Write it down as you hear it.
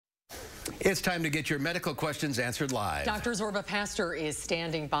It's time to get your medical questions answered live. Dr. Zorba Paster is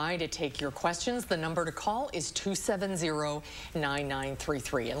standing by to take your questions. The number to call is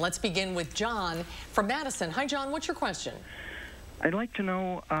 270-9933. And let's begin with John from Madison. Hi, John. What's your question? I'd like to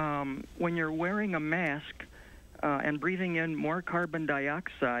know when you're wearing a mask and breathing in more carbon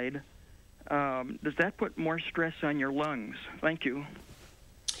dioxide, does that put more stress on your lungs? Thank you.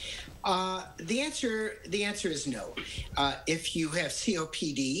 The answer is no. If you have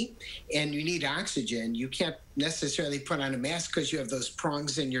COPD and you need oxygen, you can't necessarily put on a mask because you have those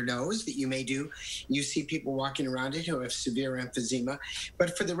prongs in your nose that you may do. You see people walking around it who have severe emphysema.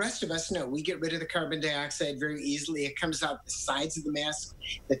 But for the rest of us, no, we get rid of the carbon dioxide very easily. It comes out the sides of the mask,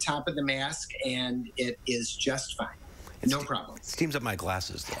 the top of the mask, and it is just fine. No problem. It steams up my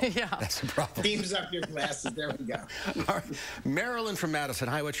glasses, though. Yeah. That's the problem. Steams up your glasses. There we go. All right. Marilyn from Madison.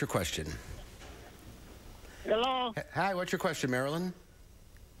 Hi, what's your question? Hello. Hi, what's your question, Marilyn?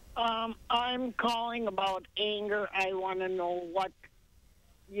 I'm calling about anger. I want to know what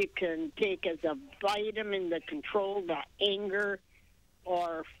you can take as a vitamin to control the anger,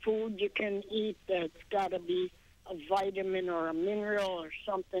 or food you can eat that's got to be a vitamin or a mineral or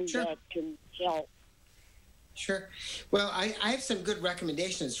something that can help. Sure. Well, I have some good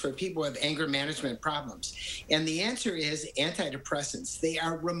recommendations for people who have anger management problems. And the answer is antidepressants. They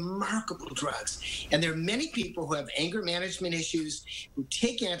are remarkable drugs. And there are many people who have anger management issues who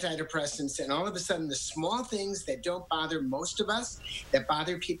take antidepressants, and all of a sudden the small things that don't bother most of us, that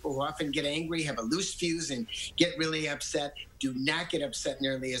bother people who often get angry, have a loose fuse, and get really upset, do not get upset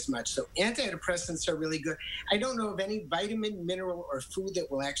nearly as much. So antidepressants are really good. I don't know of any vitamin, mineral, or food that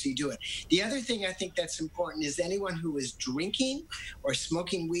will actually do it. The other thing I think that's important is anyone who is drinking or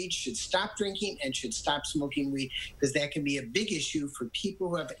smoking weed should stop drinking and should stop smoking weed, because that can be a big issue for people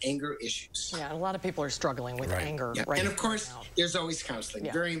who have anger issues. Yeah, a lot of people are struggling with anger. Yeah. Right. And of course, there's always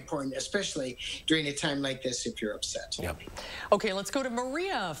counseling. Very important, especially during a time like this if you're upset. Yep. Okay, let's go to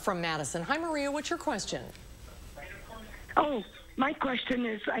Maria from Madison. Hi, Maria. What's your question? Oh, my question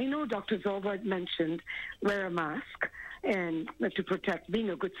is, I know Dr. Zorba had mentioned wear a mask and to protect, being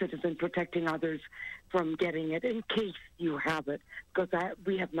a good citizen, protecting others from getting it in case you have it, because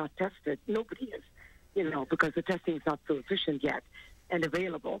we have not tested. Nobody is, because the testing is not so efficient yet and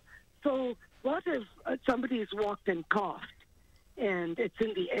available. So what if somebody has walked and coughed and it's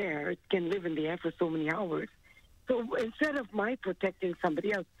in the air, it can live in the air for so many hours. So instead of my protecting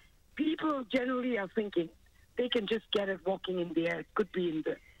somebody else, people generally are thinking, they can just get it walking in the air. It could be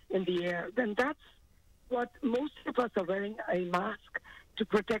in the air. Then that's what most of us are wearing, a mask to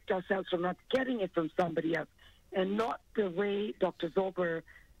protect ourselves from not getting it from somebody else, and not the way Dr. Zorba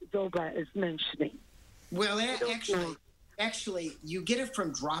is mentioning. Well, actually, you get it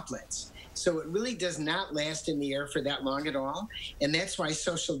from droplets. So it really does not last in the air for that long at all. And that's why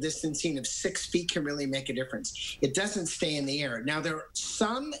social distancing of 6 feet can really make a difference. It doesn't stay in the air. Now, there are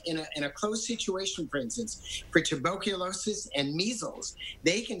some in a closed situation, for instance, for tuberculosis and measles,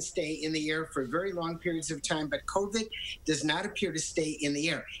 they can stay in the air for very long periods of time, but COVID does not appear to stay in the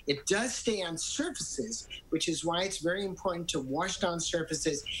air. It does stay on surfaces, which is why it's very important to wash down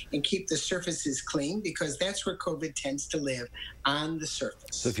surfaces and keep the surfaces clean, because that's where COVID tends to live, on the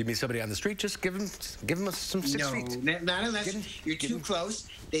surface. So if you meet somebody on the street, just give them some 6 feet. No, not unless you're too close.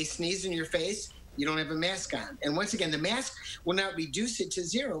 They sneeze in your face. You don't have a mask on. And once again, the mask will not reduce it to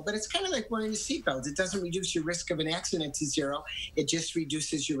zero, but it's kind of like wearing a seatbelt. It doesn't reduce your risk of an accident to zero. It just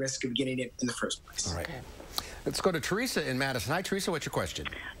reduces your risk of getting it in the first place. All right. Let's go to Teresa in Madison. Hi, Teresa. What's your question?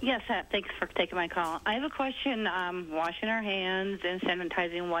 Yes, thanks for taking my call. I have a question, washing our hands and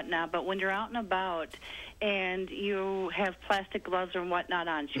sanitizing and whatnot, but when you're out and about and you have plastic gloves or whatnot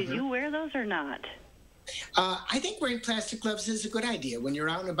on, should you wear those or not? I think wearing plastic gloves is a good idea. When you're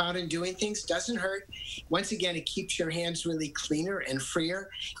out and about and doing things, doesn't hurt. Once again, it keeps your hands really cleaner and freer.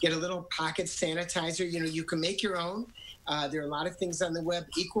 Get a little pocket sanitizer. You can make your own. There are a lot of things on the web.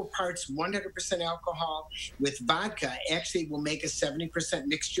 Equal parts 100% alcohol with vodka actually will make a 70%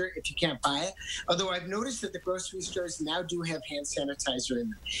 mixture if you can't buy it. Although I've noticed that the grocery stores now do have hand sanitizer in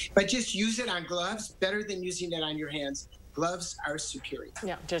them. But just use it on gloves, better than using it on your hands. Gloves are superior.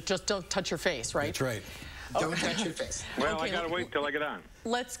 Yeah, just don't touch your face, right? That's right. Don't touch your face. Well, okay, I got to wait till I get on.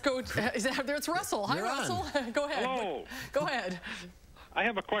 Let's go. It's Russell. Hi, Russell. Go ahead. Hello. Go ahead. I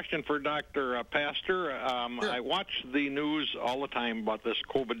have a question for Dr. Paster. Sure. I watch the news all the time about this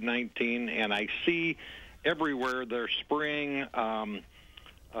COVID-19, and I see everywhere they're spraying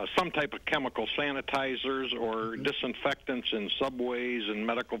some type of chemical sanitizers or disinfectants in subways and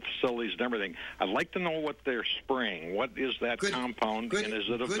medical facilities and everything. I'd like to know what they're spraying. What is that compound, and is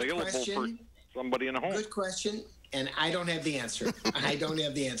it available for somebody in a home? Good question. and I don't have the answer. I don't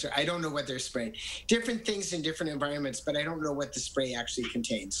have the answer. I don't know what they're spraying. Different things in different environments, but I don't know what the spray actually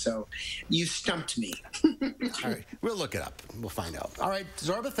contains. So you stumped me. All right, we'll look it up. We'll find out. All right,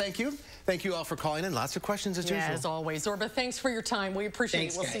 Zorba, thank you. Thank you all for calling in. Lots of questions as usual. As always. Zorba, thanks for your time. We appreciate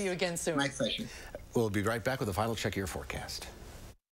it. We'll see you again soon. My pleasure. We'll be right back with a final check of your forecast.